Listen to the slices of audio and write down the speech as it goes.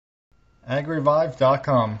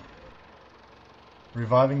AgRevive.com,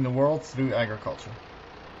 reviving the world through agriculture.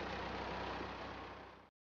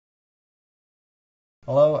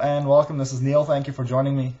 Hello and welcome, this is Neil, thank you for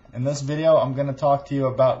joining me. In this video I'm going to talk to you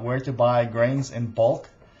about where to buy grains in bulk.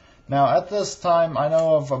 Now at this time I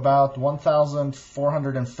know of about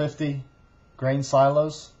 1,450 grain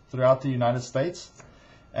silos throughout the United States.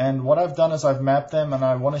 And what I've done is I've mapped them, and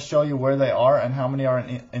I want to show you where they are and how many are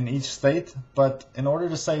in each state. But in order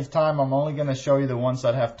to save time, I'm only going to show you the ones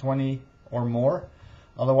that have 20 or more.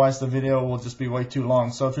 Otherwise, the video will just be way too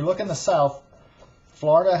long. So if you look in the south,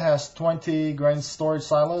 Florida has 20 grain storage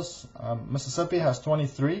silos. Mississippi has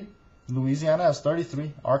 23. Louisiana has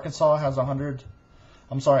 33. Arkansas has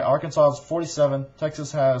 47.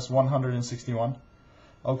 Texas has 161.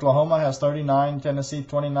 Oklahoma has 39. Tennessee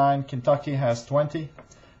 29. Kentucky has 20.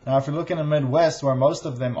 Now, if you look in the Midwest, where most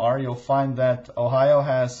of them are, you'll find that Ohio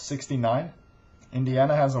has 69,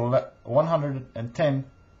 Indiana has 110,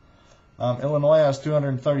 Illinois has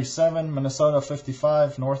 237, Minnesota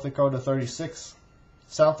 55, North Dakota 36,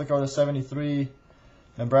 South Dakota 73,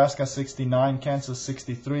 Nebraska 69, Kansas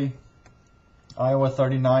 63, Iowa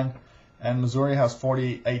 39, and Missouri has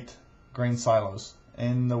 48 grain silos.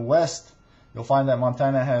 In the West, you'll find that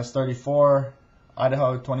Montana has 34,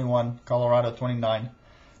 Idaho 21, Colorado 29,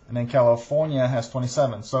 and then California has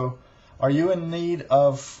 27. So are you in need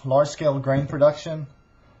of large-scale grain production,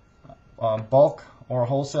 bulk or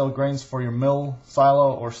wholesale grains for your mill,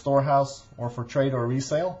 silo, or storehouse, or for trade or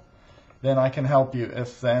resale? Then I can help you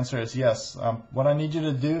if the answer is yes. What I need you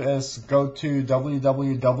to do is go to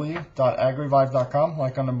www.agrevive.com,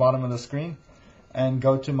 like on the bottom of the screen, and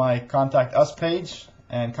go to my Contact Us page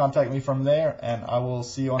and contact me from there, and I will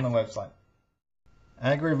see you on the website.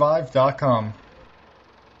 AgRevive.com,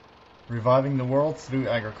 reviving the world through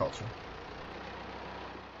agriculture.